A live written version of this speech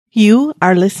You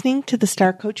are listening to the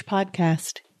Star Coach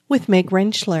Podcast with Meg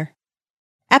Rentschler,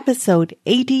 episode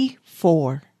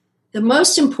 84. The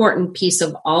most important piece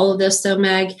of all of this, though,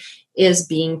 Meg, is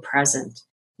being present.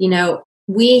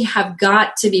 We have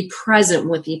got to be present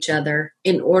with each other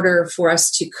in order for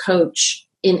us to coach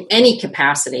in any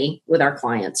capacity with our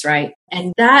clients, right?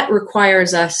 And that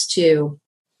requires us to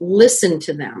listen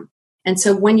to them. And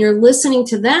so when you're listening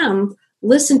to them,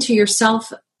 listen to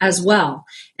yourself as well.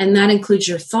 And that includes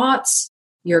your thoughts,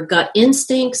 your gut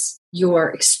instincts,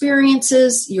 your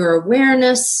experiences, your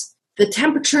awareness, the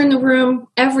temperature in the room,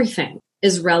 everything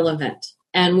is relevant.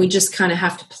 And we just kind of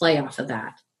have to play off of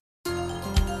that.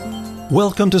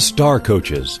 Welcome to Star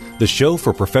Coaches, the show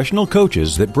for professional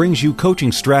coaches that brings you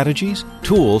coaching strategies,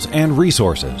 tools, and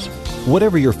resources.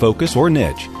 Whatever your focus or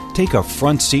niche, take a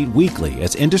front seat weekly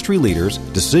as industry leaders,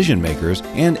 decision makers,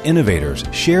 and innovators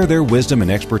share their wisdom and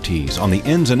expertise on the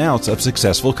ins and outs of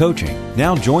successful coaching.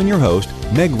 Now join your host,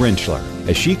 Meg Rentschler,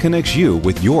 as she connects you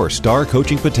with your star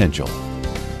coaching potential.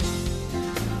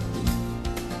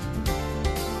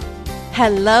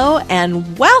 Hello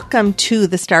and welcome to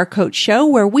the Star Coach Show,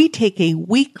 where we take a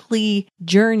weekly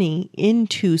journey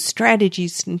into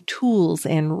strategies and tools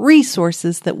and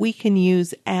resources that we can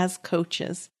use as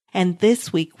coaches. And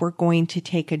this week, we're going to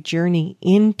take a journey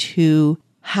into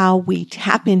how we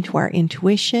tap into our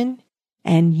intuition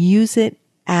and use it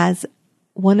as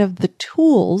one of the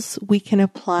tools we can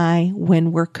apply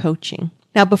when we're coaching.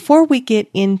 Now, before we get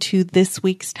into this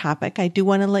week's topic, I do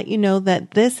want to let you know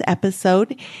that this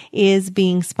episode is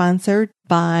being sponsored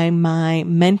by my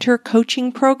mentor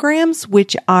coaching programs,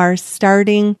 which are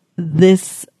starting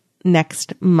this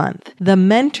next month. The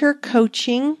mentor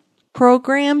coaching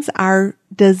programs are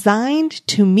designed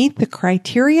to meet the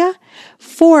criteria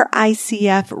for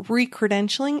ICF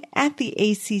recredentialing at the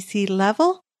ACC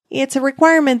level. It's a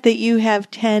requirement that you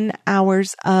have 10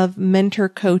 hours of mentor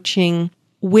coaching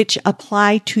which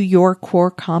apply to your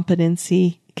core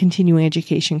competency continuing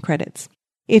education credits.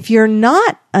 If you're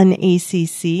not an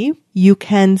ACC, you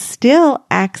can still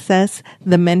access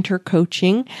the mentor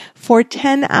coaching for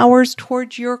 10 hours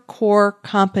towards your core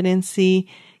competency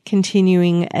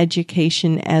continuing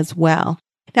education as well.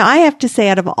 Now, I have to say,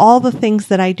 out of all the things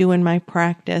that I do in my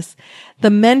practice,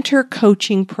 the mentor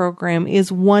coaching program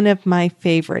is one of my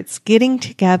favorites. Getting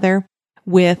together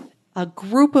with a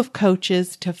group of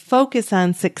coaches to focus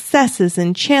on successes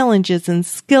and challenges and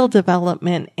skill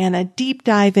development and a deep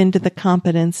dive into the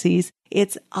competencies.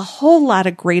 It's a whole lot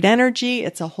of great energy.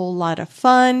 It's a whole lot of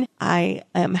fun. I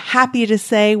am happy to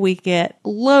say we get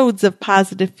loads of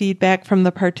positive feedback from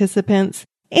the participants,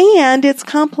 and it's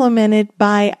complemented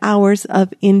by hours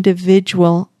of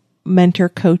individual mentor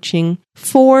coaching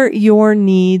for your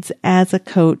needs as a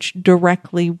coach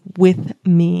directly with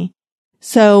me.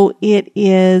 So it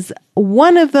is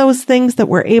one of those things that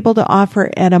we're able to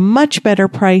offer at a much better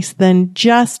price than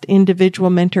just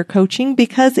individual mentor coaching,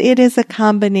 because it is a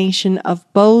combination of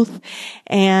both.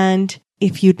 And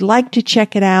if you'd like to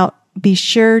check it out, be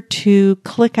sure to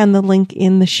click on the link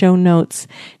in the show notes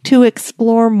to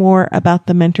explore more about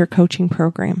the mentor coaching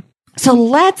program. So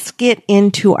let's get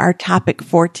into our topic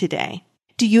for today.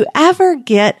 Do you ever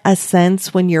get a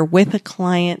sense when you're with a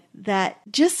client that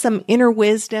just some inner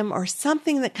wisdom or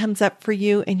something that comes up for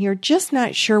you and you're just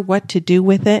not sure what to do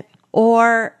with it?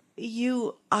 Or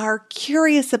you are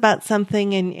curious about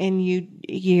something and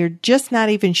you're just not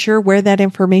even sure where that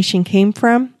information came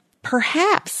from?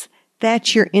 Perhaps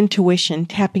that's your intuition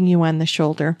tapping you on the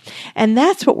shoulder. And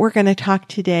that's what we're going to talk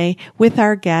today with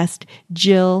our guest,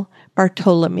 Jill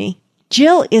Bartolome.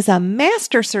 Jill is a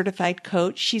master certified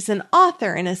coach. She's an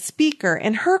author and a speaker,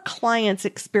 and her clients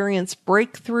experience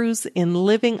breakthroughs in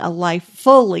living a life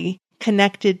fully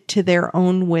connected to their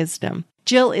own wisdom.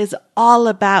 Jill is all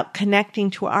about connecting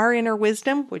to our inner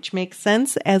wisdom, which makes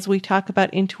sense as we talk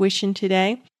about intuition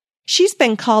today. She's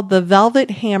been called the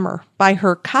Velvet Hammer by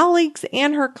her colleagues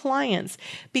and her clients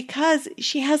because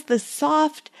she has this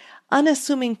soft,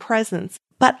 unassuming presence,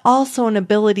 but also an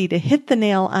ability to hit the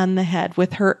nail on the head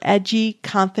with her edgy,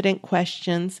 confident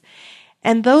questions,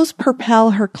 and those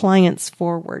propel her clients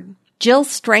forward. Jill's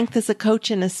strength as a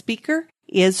coach and a speaker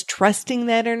is trusting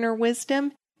that inner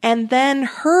wisdom, and then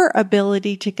her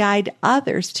ability to guide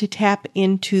others to tap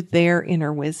into their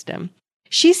inner wisdom.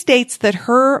 She states that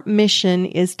her mission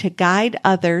is to guide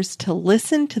others to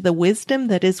listen to the wisdom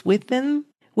that is within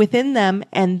them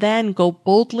and then go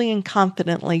boldly and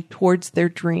confidently towards their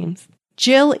dreams.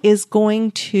 Jill is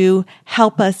going to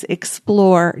help us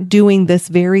explore doing this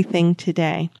very thing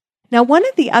today. Now, one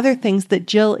of the other things that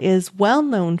Jill is well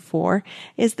known for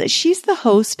is that she's the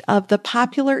host of the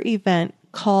popular event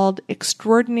called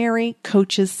Extraordinary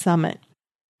Coaches Summit.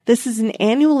 This is an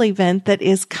annual event that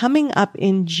is coming up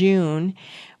in June.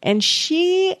 And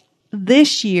she,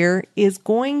 this year, is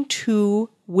going to,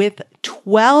 with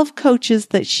 12 coaches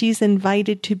that she's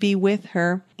invited to be with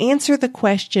her, answer the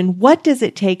question, what does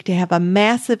it take to have a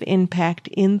massive impact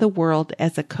in the world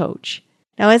as a coach?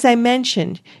 Now, as I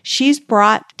mentioned, she's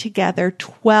brought together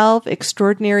 12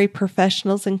 extraordinary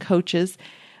professionals and coaches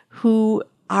who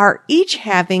are each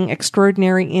having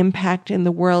extraordinary impact in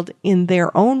the world in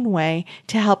their own way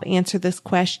to help answer this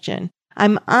question.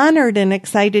 I'm honored and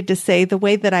excited to say the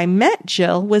way that I met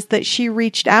Jill was that she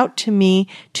reached out to me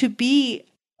to be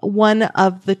one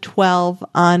of the 12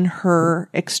 on her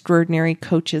Extraordinary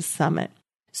Coaches Summit.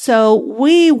 So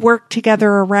we worked together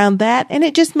around that, and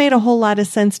it just made a whole lot of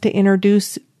sense to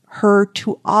introduce her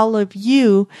to all of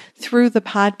you through the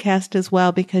podcast as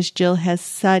well, because Jill has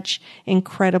such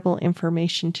incredible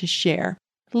information to share.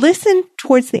 Listen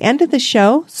towards the end of the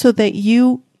show so that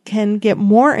you can get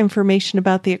more information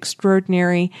about the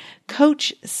Extraordinary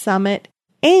Coach Summit,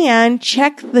 and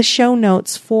check the show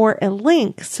notes for a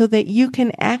link so that you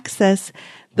can access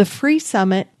the free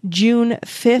summit June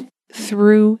 5th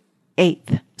through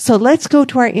 8th. So let's go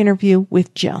to our interview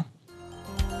with Jill.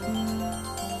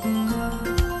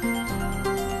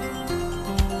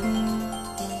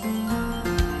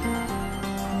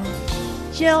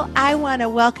 Jill, I want to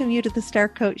welcome you to the Star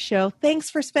Coach Show. Thanks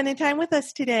for spending time with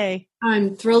us today.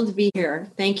 I'm thrilled to be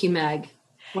here. Thank you, Meg.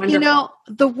 Wonderful. You know,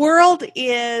 the world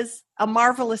is a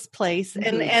marvelous place,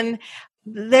 and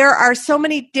there are so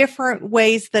many different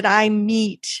ways that I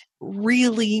meet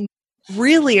really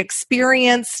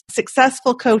experienced,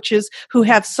 successful coaches who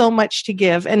have so much to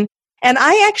give. And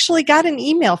I actually got an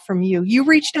email from you. You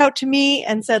reached out to me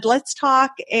and said, let's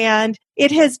talk. And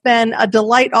it has been a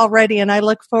delight already. And I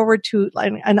look forward to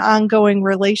an ongoing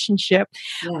relationship.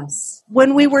 Yes.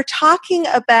 When we were talking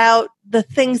about the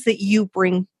things that you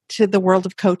bring to the world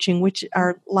of coaching, which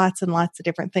are lots and lots of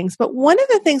different things. But one of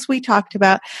the things we talked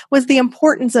about was the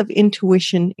importance of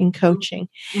intuition in coaching,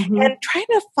 and trying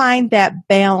to find that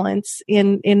balance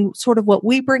in sort of what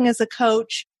we bring as a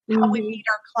coach, how we meet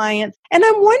our clients. And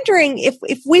I'm wondering if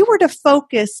we were to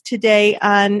focus today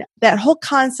on that whole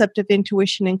concept of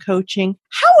intuition in coaching,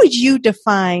 how would you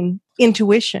define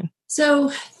intuition? So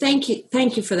thank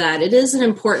you for that. It is an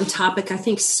important topic. I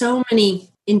think so many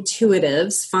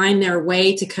intuitives find their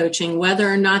way to coaching.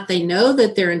 Whether or not they know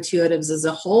that they're intuitives is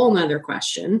a whole nother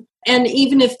question. And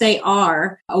even if they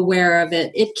are aware of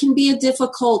it, it can be a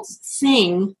difficult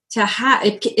thing to have.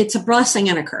 It's a blessing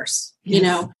and a curse, you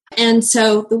know? And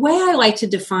so the way I like to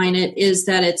define it is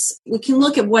that we can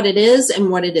look at what it is and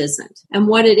what it isn't. And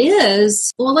what it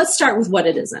is, well, let's start with what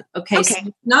it isn't. Okay. So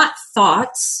not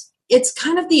thoughts. It's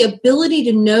kind of the ability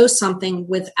to know something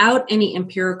without any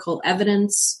empirical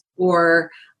evidence or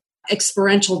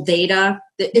experiential data.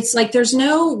 It's like there's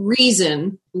no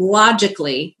reason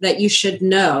logically that you should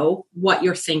know what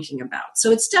you're thinking about.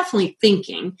 So it's definitely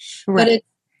thinking, but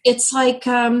it's like...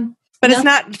 But it's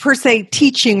not per se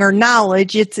teaching or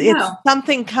knowledge. It's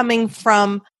something coming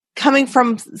from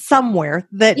somewhere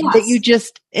that you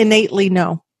just innately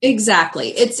know.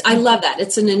 Exactly. I love that.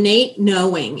 It's an innate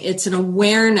knowing. It's an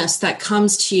awareness that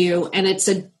comes to you, and it's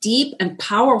a deep and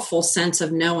powerful sense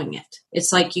of knowing it.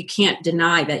 It's like you can't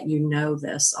deny that you know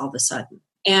this all of a sudden.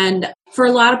 And for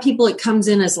a lot of people, it comes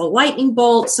in as a lightning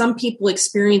bolt. Some people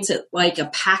experience it like a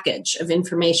package of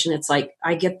information. It's like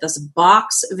I get this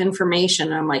box of information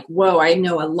and I'm like, whoa, I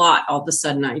know a lot. All of a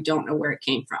sudden, I don't know where it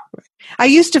came from. I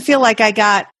used to feel like I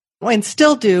got, and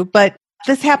still do, but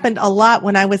this happened a lot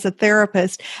when I was a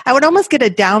therapist. I would almost get a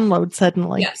download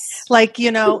suddenly. Yes. Like,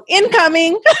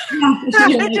 incoming.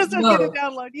 I just would get a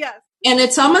download. Yes. And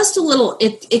it's almost a little,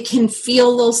 it can feel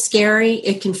a little scary.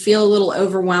 It can feel a little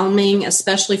overwhelming,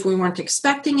 especially if we weren't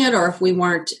expecting it or if we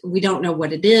don't know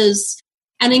what it is.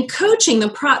 And in coaching,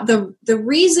 the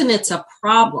reason it's a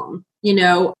problem,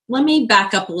 let me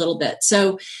back up a little bit.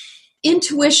 So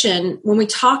intuition, when we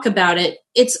talk about it,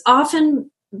 it's often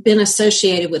been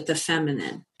associated with the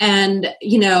feminine. And,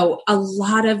 a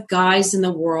lot of guys in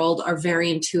the world are very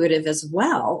intuitive as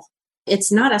well.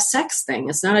 It's not a sex thing.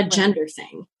 It's not a gender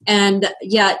thing. And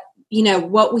yet,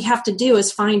 what we have to do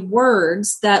is find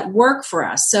words that work for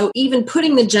us. So even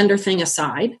putting the gender thing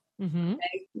aside,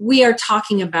 we are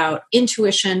talking about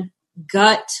intuition,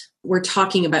 gut. We're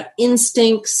talking about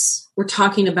instincts. We're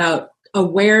talking about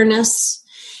awareness.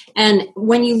 And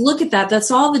when you look at that,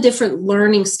 that's all the different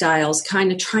learning styles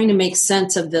kind of trying to make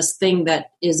sense of this thing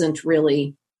that isn't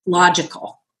really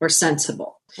logical or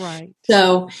sensible. Right.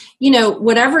 So,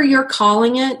 whatever you're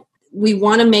calling it, we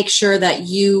want to make sure that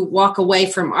you walk away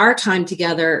from our time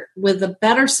together with a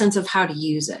better sense of how to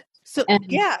use it. So,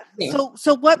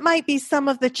 So what might be some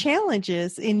of the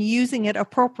challenges in using it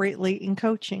appropriately in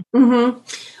coaching? Mm-hmm.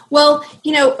 Well,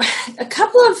 a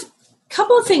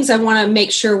couple of things I want to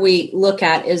make sure we look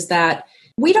at is that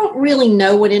we don't really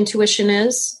know what intuition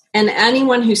is. And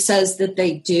anyone who says that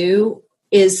they do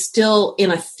is still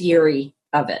in a theory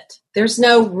of it. There's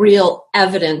no real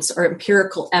evidence or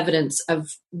empirical evidence of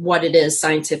what it is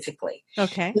scientifically.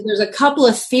 Okay. So there's a couple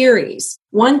of theories.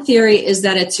 One theory is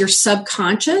that it's your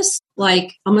subconscious,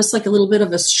 like almost like a little bit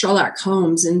of a Sherlock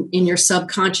Holmes in your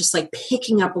subconscious, like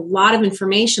picking up a lot of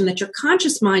information that your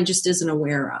conscious mind just isn't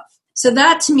aware of. So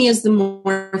that to me is the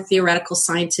more theoretical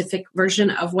scientific version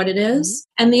of what it is.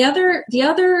 And the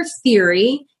other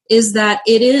theory is that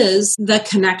it is the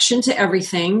connection to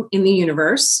everything in the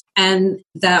universe, and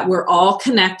that we're all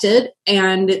connected,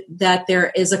 and that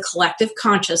there is a collective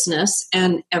consciousness.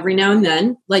 And every now and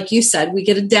then, like you said, we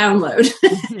get a download.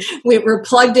 We're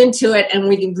plugged into it and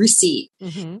we can receive.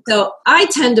 Mm-hmm. So I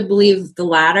tend to believe the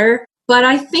latter, but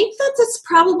I think that that's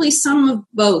probably some of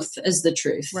both as the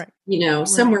truth, right.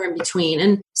 Somewhere in between.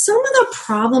 And some of the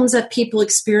problems that people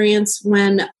experience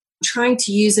when trying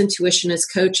to use intuition as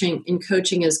coaching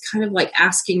is kind of like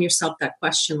asking yourself that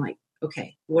question, like,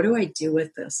 okay, what do I do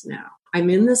with this now?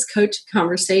 I'm in this coaching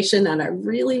conversation and I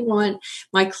really want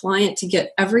my client to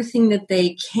get everything that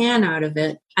they can out of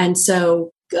it. And so,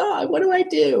 God, what do I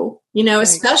do?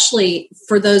 Especially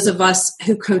for those of us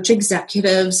who coach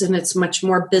executives, and it's much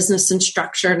more business and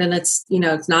structured, and it's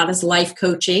not as life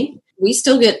coaching. We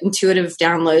still get intuitive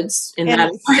downloads in that.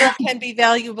 And it still can be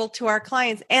valuable to our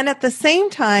clients. And at the same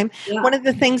time, one of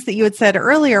the things that you had said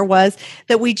earlier was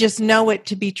that we just know it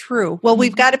to be true. Well,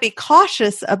 we've got to be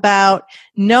cautious about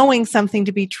knowing something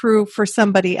to be true for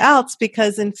somebody else,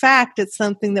 because in fact, it's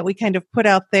something that we kind of put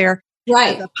out there.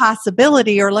 Right. As a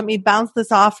possibility, or let me bounce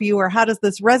this off you, or how does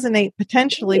this resonate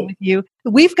potentially with you?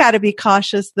 We've got to be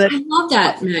cautious that, I love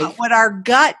that, what our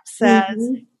gut says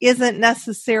isn't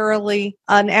necessarily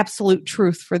an absolute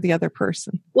truth for the other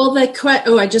person. Well, I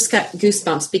just got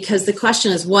goosebumps, because the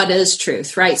question is, what is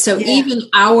truth, right? So even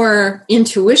our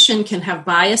intuition can have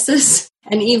biases,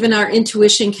 and even our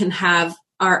intuition can have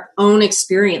our own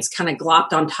experience kind of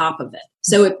glopped on top of it.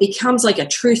 So it becomes like a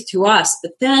truth to us.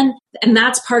 But then, and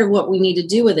that's part of what we need to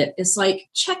do with it, is like,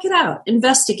 check it out,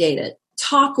 investigate it,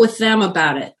 talk with them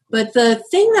about it. But the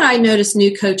thing that I notice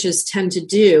new coaches tend to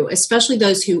do, especially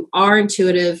those who are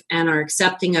intuitive and are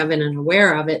accepting of it and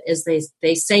aware of it, is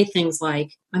they say things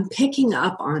like, I'm picking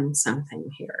up on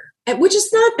something here, which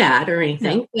is not bad or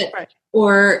anything,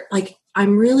 or like,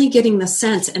 I'm really getting the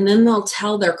sense. And then they'll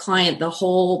tell their client the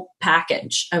whole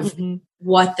package of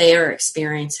what they are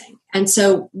experiencing. And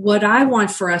so what I want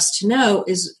for us to know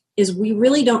is we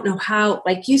really don't know how,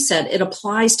 like you said, it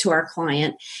applies to our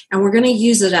client, and we're going to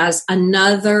use it as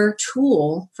another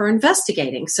tool for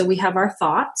investigating. So we have our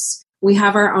thoughts, we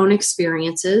have our own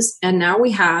experiences, and now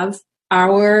we have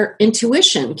our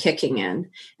intuition kicking in,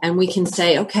 and we can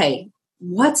say, okay,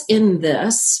 what's in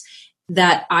this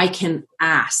that I can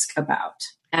ask about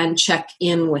and check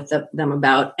in with them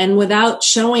about, and without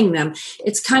showing them.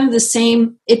 It's kind of the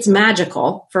same. It's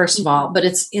magical, first of all, but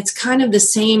it's kind of the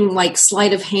same like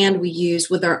sleight of hand we use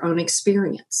with our own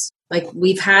experience. Like,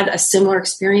 we've had a similar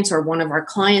experience, or one of our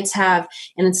clients have,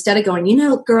 and instead of going,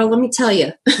 girl, let me tell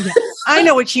you. I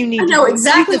know what you need. I know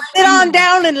exactly. Sit on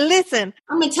down and listen.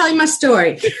 I'm going to tell you my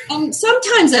story. And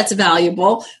sometimes that's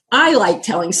valuable. I like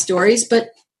telling stories,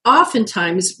 but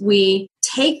oftentimes we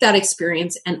take that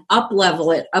experience and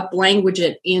up-level it, up-language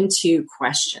it into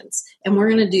questions. And we're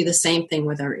going to do the same thing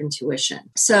with our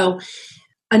intuition. So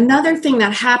another thing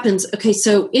that happens,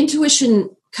 so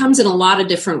intuition comes in a lot of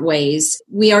different ways.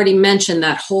 We already mentioned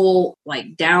that whole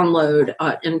download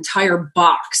an entire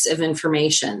box of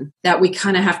information that we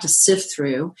kind of have to sift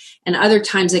through. And other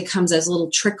times it comes as little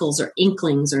trickles or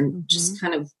inklings, or just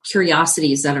kind of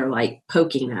curiosities that are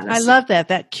poking at us. I love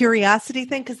that curiosity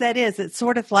thing, because it's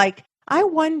sort of like, I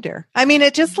wonder. I mean,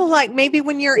 it just like maybe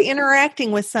when you're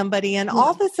interacting with somebody and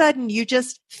all of a sudden you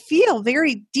just feel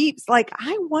very deep, like,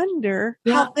 I wonder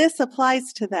how this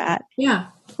applies to that. Yeah.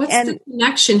 What's the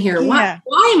connection here? Yeah.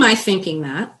 Why am I thinking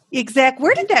that? Exactly.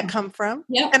 Where did that come from?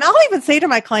 Yep. And I'll even say to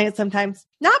my clients sometimes,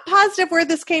 not positive where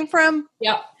this came from.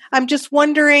 Yep. I'm just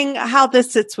wondering how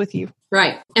this sits with you.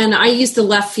 Right. And I use the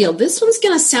left field. This one's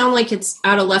going to sound like it's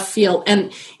out of left field.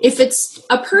 And if it's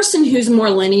a person who's more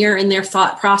linear in their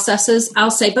thought processes, I'll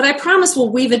say, but I promise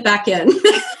we'll weave it back in.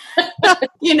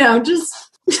 Just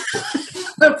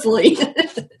hopefully.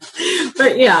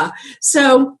 But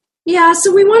So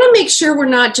we want to make sure we're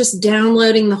not just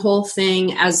downloading the whole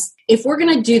thing as if we're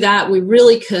going to do that, we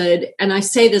really could, and I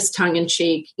say this tongue in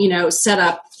cheek, set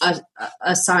up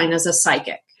a sign as a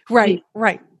psychic. Right.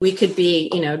 We could be,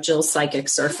 Jill's psychic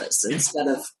service instead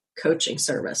of coaching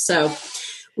service. So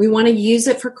we want to use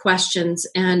it for questions.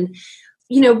 And,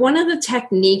 one of the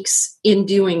techniques in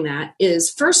doing that is,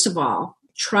 first of all,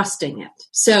 trusting it.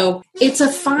 So it's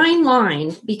a fine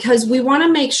line because we want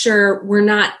to make sure we're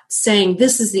not saying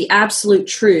this is the absolute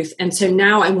truth. And so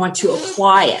now I want to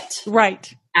apply it.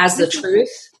 Right. As the truth.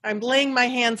 I'm laying my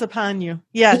hands upon you.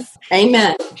 Yes.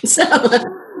 Amen. So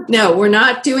no, we're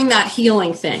not doing that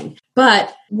healing thing.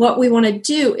 But what we want to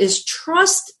do is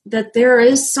trust that there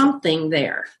is something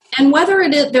there. And whether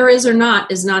there is or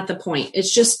not is not the point.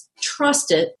 It's just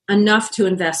trust it enough to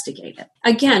investigate it.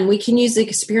 Again, we can use the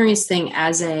experience thing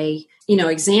as a,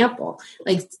 example.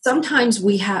 Like sometimes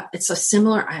it's a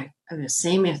similar, I have the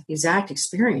same exact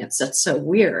experience. That's so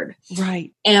weird.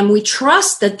 Right. And we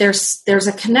trust that there's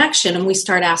a connection and we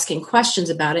start asking questions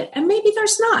about it. And maybe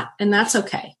there's not, and that's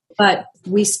okay. But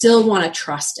we still want to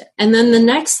trust it. And then the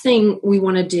next thing we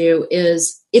want to do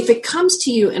is if it comes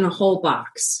to you in a whole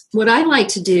box, what I like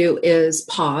to do is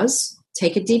pause,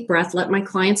 take a deep breath, let my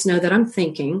clients know that I'm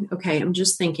thinking, okay, I'm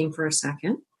just thinking for a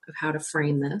second of how to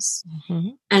frame this. Mm-hmm.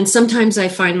 And sometimes I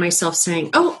find myself saying,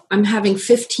 oh, I'm having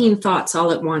 15 thoughts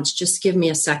all at once. Just give me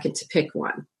a second to pick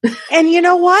one. And you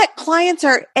know what? Clients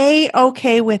are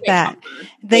A-okay with that.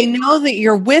 They know that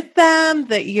you're with them,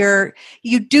 that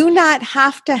you do not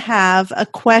have to have a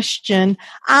question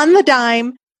on the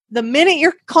dime. The minute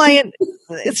your client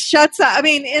shuts up, I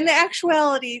mean, in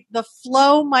actuality, the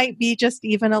flow might be just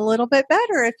even a little bit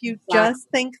better if you just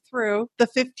think through the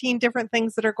 15 different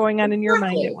things that are going on in your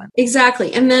mind at once.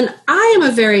 Exactly. And then I am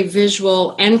a very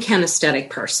visual and kinesthetic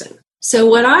person. So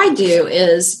what I do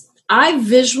is I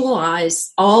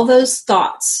visualize all those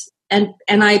thoughts and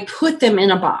I put them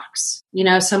in a box,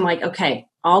 so I'm like, okay,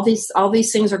 all these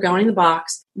things are going in the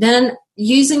box. Then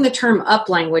using the term up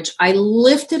language, I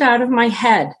lift it out of my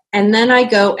head and then I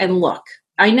go and look.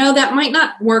 I know that might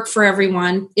not work for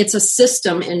everyone. It's a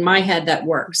system in my head that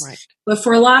works. Right. But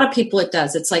for a lot of people, it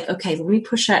does. It's like, okay, let me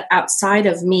push that outside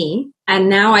of me. And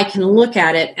now I can look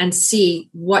at it and see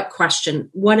what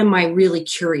am I really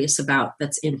curious about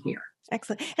that's in here.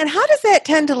 Excellent. And how does that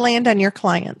tend to land on your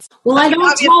clients? Well, I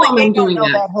don't tell them I'm doing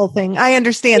that whole thing. I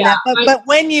understand that. But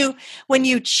when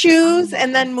you choose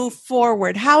and then move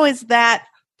forward, how is that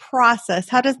process?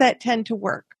 How does that tend to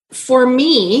work? For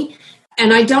me,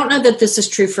 and I don't know that this is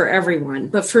true for everyone,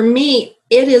 but for me,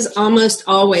 it is almost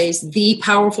always the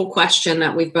powerful question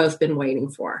that we've both been waiting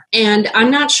for. And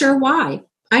I'm not sure why.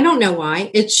 I don't know why.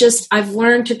 It's just I've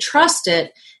learned to trust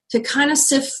it, to kind of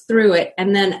sift through it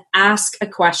and then ask a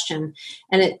question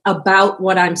about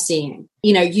what I'm seeing,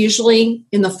 usually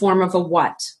in the form of a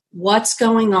what's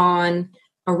going on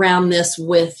around this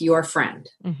with your friend,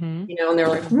 and they're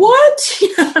like, what?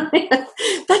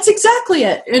 That's exactly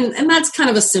it. And that's kind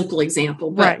of a simple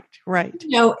example, but right.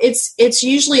 It's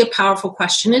usually a powerful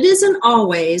question. It isn't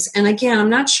always. And again, I'm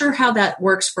not sure how that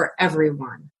works for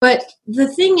everyone. But the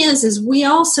thing is we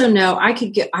also know I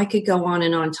could go on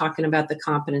and on talking about the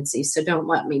competency, so don't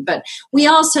let me. But we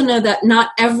also know that not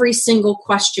every single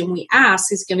question we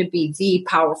ask is going to be the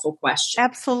powerful question.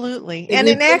 Absolutely. And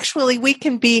actually, we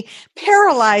can be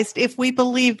paralyzed if we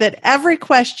believe that every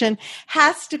question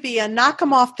has to be a knock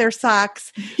them off their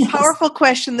socks, powerful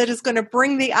question that is going to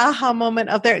bring the aha moment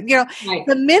of their,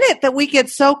 the minute that we get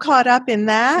so caught up in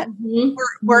that,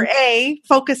 we're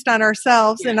focused on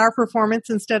ourselves and our performance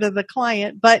instead of the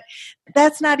client, but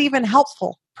that's not even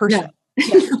helpful per se.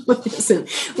 Listen,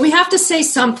 we have to say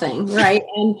something, right?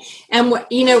 And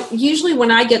usually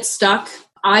when I get stuck,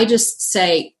 I just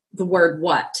say the word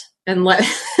what, and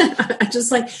I just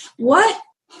like, what?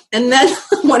 And then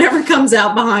whatever comes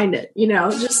out behind it,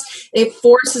 it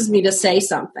forces me to say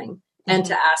something and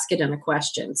to ask it in a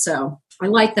question. So I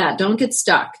like that. Don't get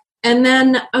stuck. And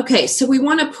then, okay, so we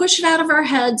want to push it out of our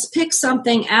heads, pick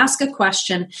something, ask a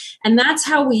question. And that's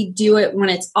how we do it when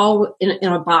it's all in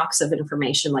a box of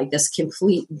information, like this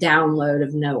complete download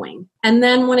of knowing. And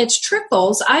then when it's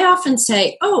trickles, I often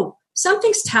say, oh,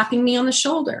 something's tapping me on the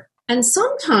shoulder. And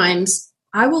sometimes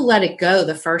I will let it go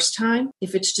the first time.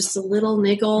 If it's just a little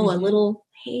niggle, a little,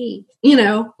 hey,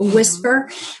 a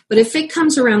whisper. But if it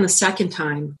comes around the second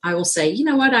time, I will say, you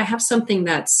know what, I have something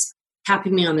that's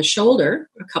tapping me on the shoulder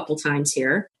a couple times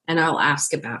here, and I'll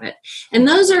ask about it. And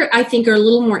those I think are a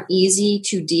little more easy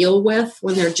to deal with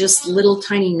when they're just little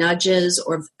tiny nudges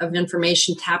or of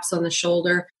information taps on the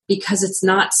shoulder, because it's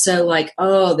not so like,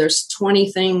 oh, there's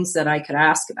 20 things that I could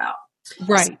ask about.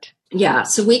 Right.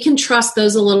 So we can trust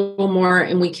those a little more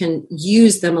and we can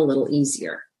use them a little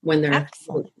easier. when they're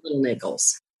Excellent. little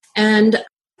niggles. And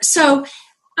so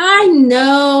I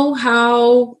know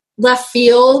how left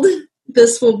field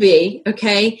this will be,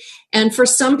 okay? And for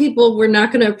some people, we're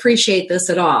not going to appreciate this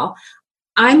at all.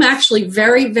 I'm actually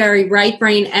very, very right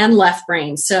brain and left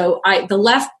brain. So the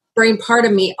left brain part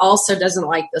of me also doesn't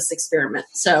like this experiment.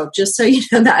 So just so you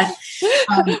know that.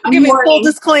 Give me full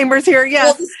disclaimers here.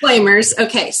 Yes. Full disclaimers.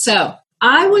 Okay. So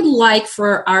I would like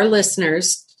for our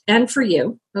listeners and for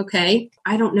you, okay,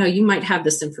 I don't know, you might have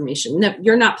this information. No,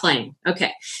 you're not playing.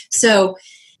 Okay. So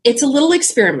it's a little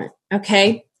experiment.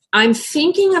 Okay. I'm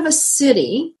thinking of a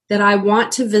city that I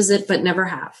want to visit but never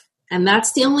have. And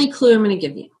that's the only clue I'm going to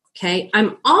give you. Okay.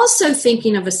 I'm also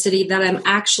thinking of a city that I'm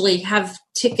actually have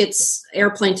tickets,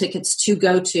 airplane tickets to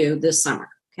go to this summer.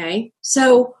 Okay.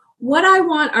 So what I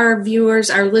want our viewers,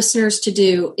 our listeners to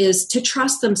do is to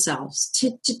trust themselves,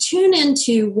 to tune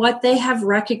into what they have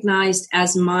recognized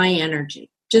as my energy,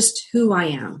 just who I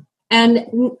am. And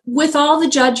with all the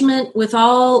judgment, with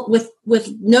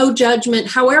no judgment,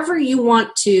 however you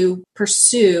want to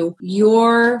pursue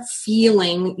your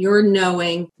feeling, your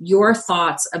knowing, your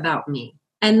thoughts about me.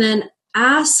 And then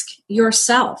ask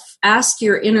yourself, ask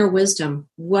your inner wisdom,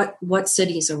 what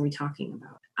cities are we talking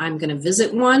about? I'm going to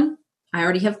visit one. I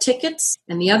already have tickets.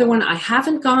 And the other one, I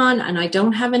haven't gone and I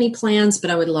don't have any plans, but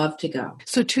I would love to go.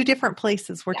 So 2 different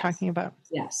places we're talking about.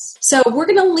 Yes. So we're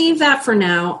going to leave that for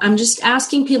now. I'm just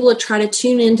asking people to try to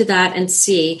tune into that and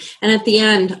see. And at the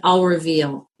end, I'll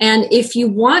reveal. And if you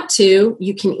want to,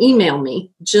 you can email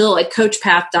me,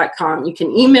 Jill@coachpath.com. You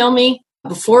can email me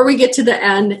before we get to the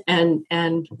end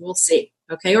and we'll see.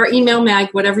 Okay. Or email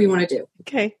Mag, whatever you want to do.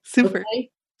 Okay. Super.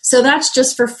 Okay? So that's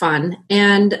just for fun.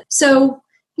 And so,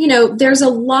 there's a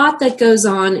lot that goes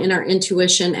on in our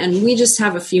intuition and we just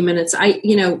have a few minutes.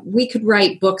 We could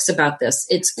write books about this.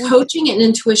 It's coaching and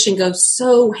intuition go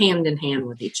so hand in hand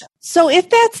with each other. So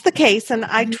if that's the case, and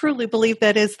I truly believe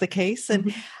that is the case,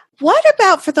 and what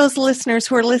about for those listeners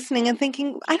who are listening and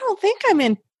thinking, I don't think I'm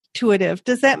intuitive.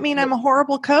 Does that mean I'm a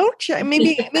horrible coach?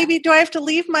 Maybe do I have to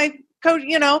leave my coach,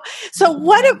 So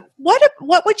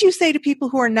what would you say to people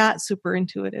who are not super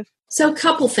intuitive? So a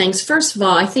couple things. First of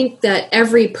all, I think that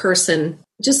every person,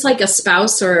 just like a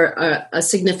spouse or a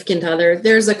significant other,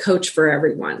 there's a coach for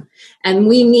everyone. And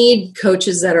we need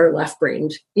coaches that are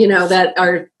left-brained, that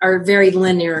are very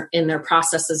linear in their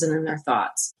processes and in their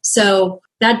thoughts. So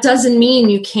that doesn't mean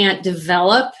you can't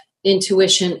develop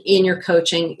intuition in your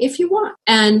coaching if you want.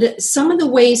 And some of the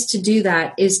ways to do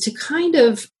that is to kind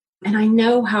of, and I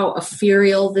know how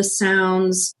ethereal this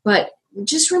sounds, but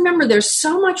just remember there's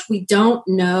so much we don't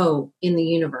know in the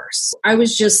universe. I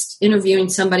was just interviewing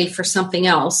somebody for something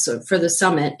else for the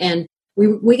summit, and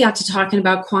we got to talking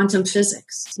about quantum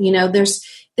physics.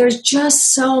 There's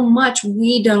just so much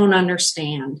we don't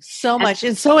understand. So much.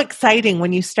 It's so exciting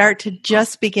when you start to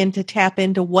just begin to tap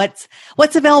into what's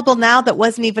available now that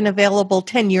wasn't even available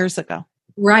 10 years ago.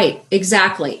 Right,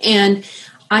 exactly. And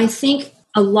I think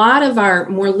a lot of our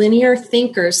more linear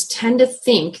thinkers tend to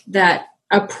think that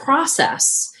a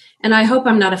process, and I hope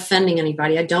I'm not offending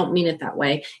anybody, I don't mean it that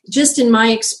way, just in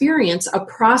my experience, a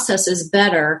process is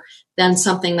better than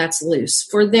something that's loose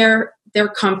for their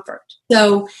comfort.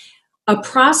 So a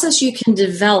process you can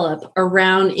develop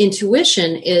around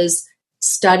intuition is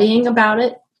studying about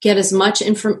it, get as much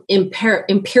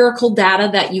empirical data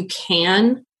that you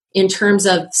can in terms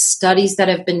of studies that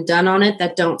have been done on it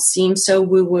that don't seem so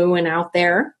woo-woo and out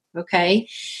there, okay?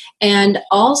 And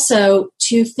also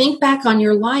to think back on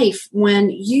your life when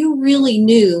you really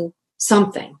knew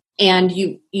something and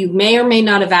you may or may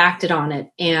not have acted on it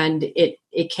and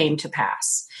it came to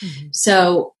pass. Mm-hmm.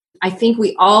 So I think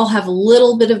we all have a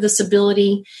little bit of this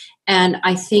ability, and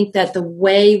I think that the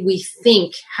way we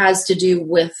think has to do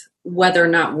with whether or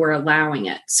not we're allowing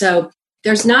it. So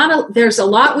there's a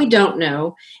lot we don't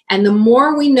know, and the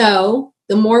more we know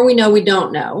we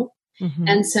don't know. Mm-hmm.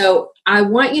 And so I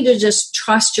want you to just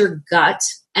trust your gut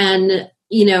and,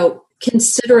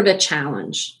 consider it a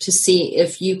challenge to see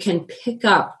if you can pick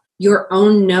up your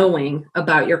own knowing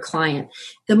about your client.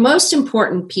 The most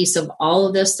important piece of all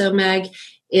of this, though, Meg,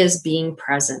 is being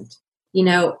present.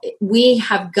 We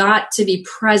have got to be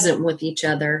present with each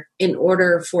other in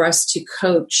order for us to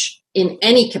coach in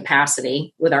any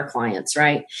capacity with our clients,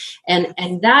 right? And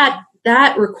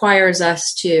that requires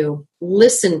us to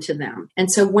listen to them.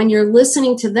 And so when you're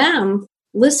listening to them,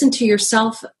 listen to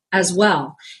yourself as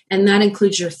well. And that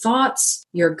includes your thoughts,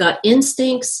 your gut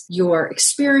instincts, your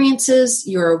experiences,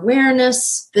 your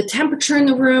awareness, the temperature in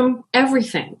the room,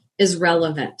 everything is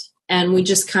relevant. And we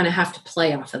just kind of have to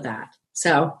play off of that.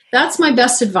 So that's my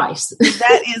best advice.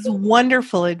 That is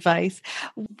wonderful advice.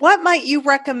 What might you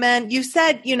recommend? You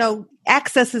said,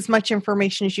 access as much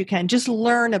information as you can. Just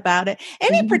learn about it.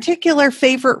 Any particular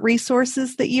favorite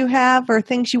resources that you have or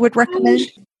things you would recommend?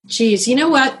 Geez, you know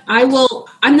what?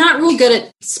 I'm not real good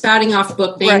at spouting off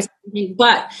book names,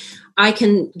 but I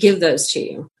can give those to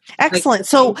you. Excellent.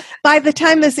 So by the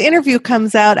time this interview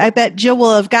comes out, I bet Jill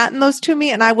will have gotten those to me,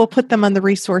 and I will put them on the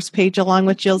resource page along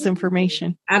with Jill's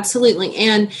information. Absolutely.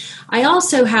 And I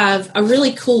also have a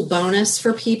really cool bonus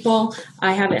for people.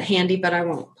 I have it handy, but I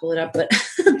won't pull it up. But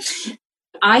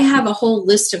I have a whole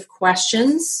list of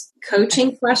questions,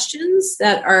 coaching questions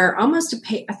that are almost a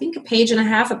page and a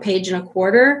half, a page and a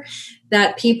quarter,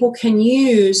 that people can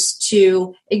use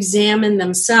to examine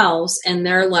themselves and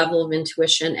their level of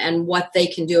intuition and what they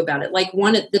can do about it. Like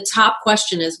the top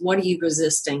question is, what are you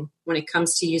resisting when it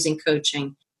comes to using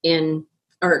coaching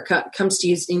comes to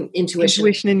using intuition?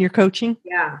 Intuition in your coaching?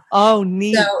 Yeah. Oh,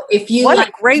 neat. So what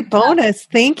a great bonus.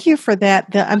 Thank you for that.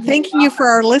 I'm thanking you for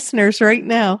our listeners right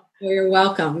now. You're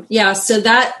welcome. Yeah. So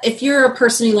that if you're a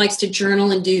person who likes to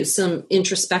journal and do some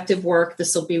introspective work,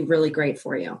 this will be really great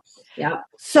for you. Yeah.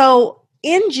 So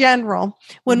in general,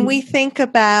 when we think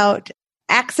about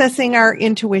accessing our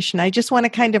intuition, I just want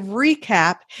to kind of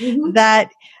recap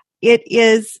that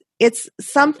it's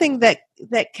something that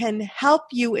can help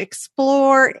you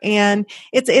explore, and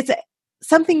it's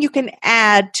something you can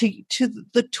add to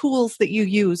the tools that you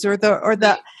use or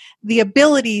the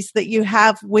abilities that you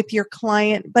have with your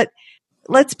client. But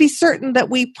let's be certain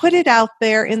that we put it out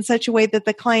there in such a way that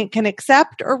the client can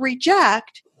accept or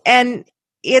reject. And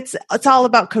it's all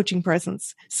about coaching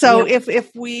presence. So if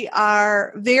we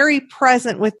are very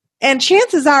present with, and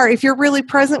chances are, if you're really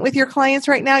present with your clients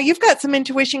right now, you've got some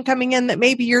intuition coming in that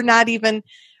maybe you're not even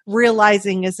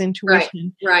realizing as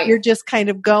intuition. Right. You're just kind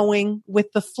of going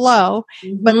with the flow,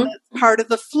 but part of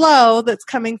the flow that's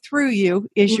coming through you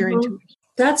is your intuition.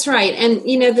 That's right. And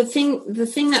the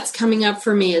thing that's coming up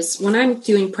for me is when I'm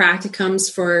doing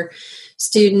practicums for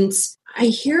students, I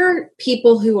hear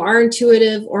people who are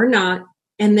intuitive or not,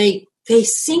 and they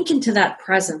sink into that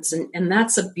presence. And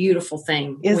that's a beautiful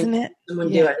thing. Isn't it? Someone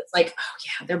do it. It's like, oh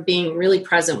yeah, they're being really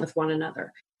present with one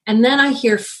another. And then I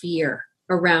hear fear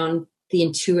around the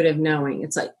intuitive knowing.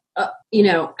 It's like,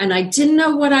 and I didn't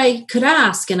know what I could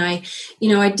ask. And I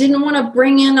didn't want to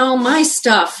bring in all my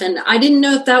stuff. And I didn't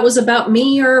know if that was about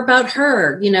me or about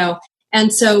her,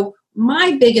 And so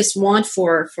my biggest want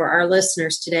for our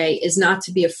listeners today is not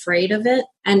to be afraid of it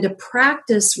and to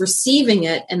practice receiving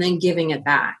it and then giving it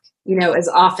back, as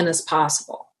often as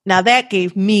possible. Now that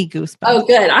gave me goosebumps. Oh,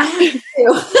 good. I have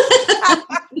too.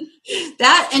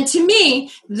 And to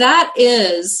me, that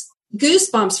is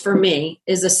goosebumps for me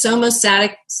is a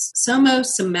somatic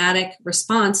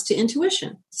response to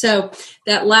intuition. So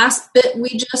that last bit we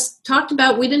just talked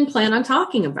about, we didn't plan on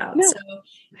talking about. No. So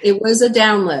it was a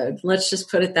download. Let's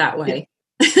just put it that way.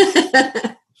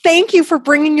 Thank you for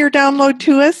bringing your download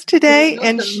to us today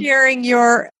and sharing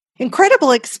your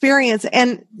incredible experience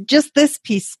and just this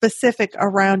piece specific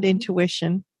around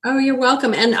intuition. Oh, you're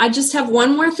welcome. And I just have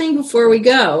one more thing before we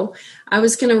go. I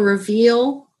was going to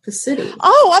reveal the city.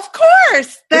 Oh, of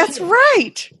course. That's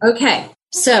right. Okay.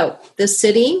 So the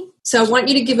city. So I want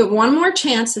you to give it one more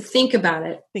chance to think about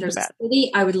it. There's a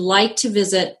city I would like to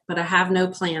visit, but I have no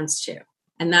plans to.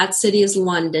 And that city is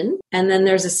London. And then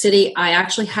there's a city I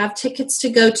actually have tickets to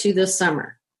go to this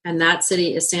summer. And that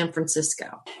city is San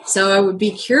Francisco. So I would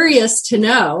be curious to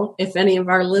know if any of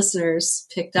our listeners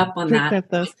picked up on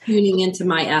tuning into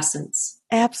my essence.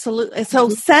 Absolutely. So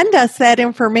send us that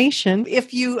information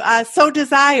if you so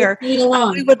desire. We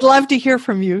would love to hear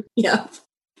from you. Yeah.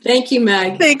 Thank you,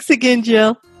 Meg. Thanks again,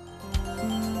 Jill.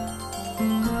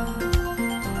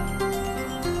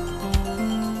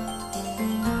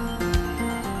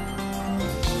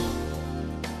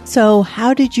 So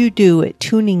how did you do at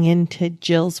tuning into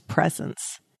Jill's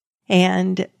presence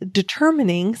and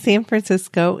determining San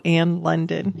Francisco and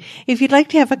London? If you'd like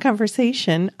to have a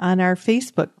conversation on our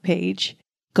Facebook page,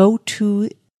 go to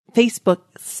Facebook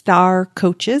Star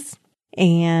Coaches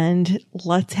and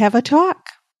let's have a talk.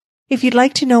 If you'd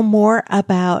like to know more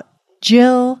about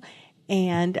Jill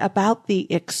and about the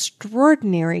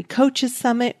Extraordinary Coaches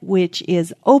Summit, which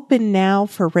is open now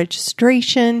for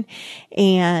registration,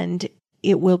 and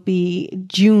it will be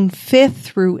June 5th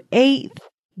through 8th.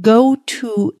 Go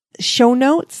to show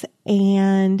notes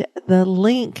and the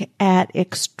link at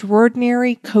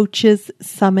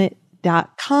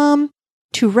extraordinarycoachessummit.com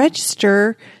to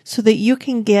register so that you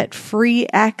can get free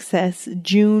access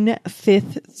June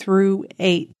 5th through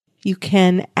 8th. You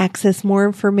can access more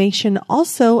information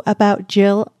also about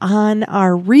Jill on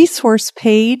our resource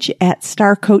page at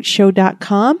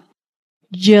starcoachshow.com.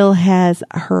 Jill has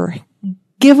her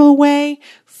giveaway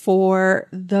for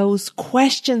those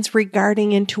questions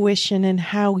regarding intuition and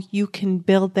how you can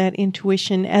build that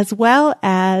intuition, as well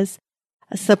as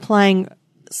supplying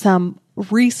some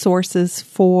resources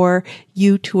for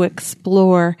you to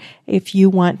explore if you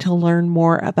want to learn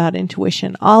more about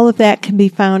intuition. All of that can be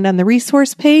found on the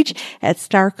resource page at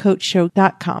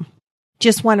starcoachshow.com.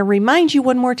 Just want to remind you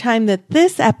one more time that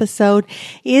this episode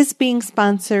is being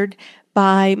sponsored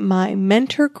by my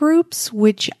mentor groups,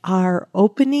 which are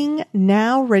opening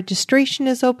now. Registration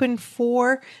is open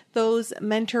for those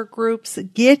mentor groups.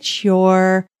 Get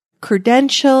your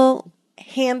credential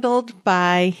handled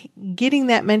by getting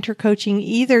that mentor coaching,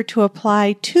 either to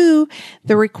apply to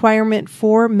the requirement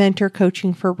for mentor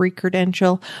coaching for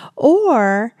Recredential,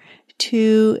 or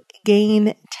to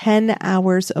gain 10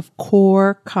 hours of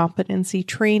core competency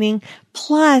training,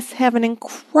 plus have an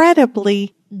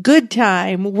incredibly good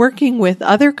time working with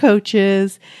other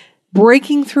coaches,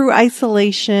 breaking through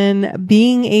isolation,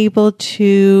 being able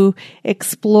to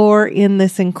explore in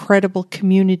this incredible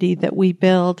community that we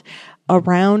build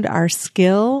around our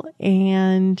skill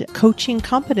and coaching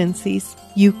competencies.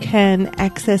 You can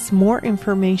access more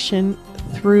information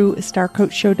through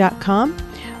starcoachshow.com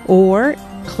or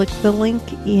click the link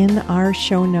in our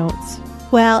show notes.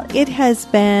 Well, it has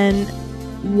been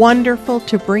wonderful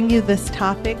to bring you this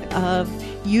topic of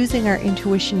using our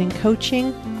intuition in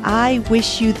coaching. I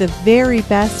wish you the very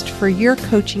best for your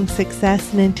coaching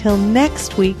success. And until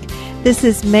next week, this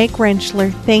is Meg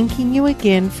Rentschler thanking you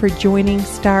again for joining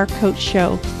Star Coach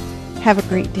Show. Have a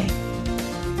great day.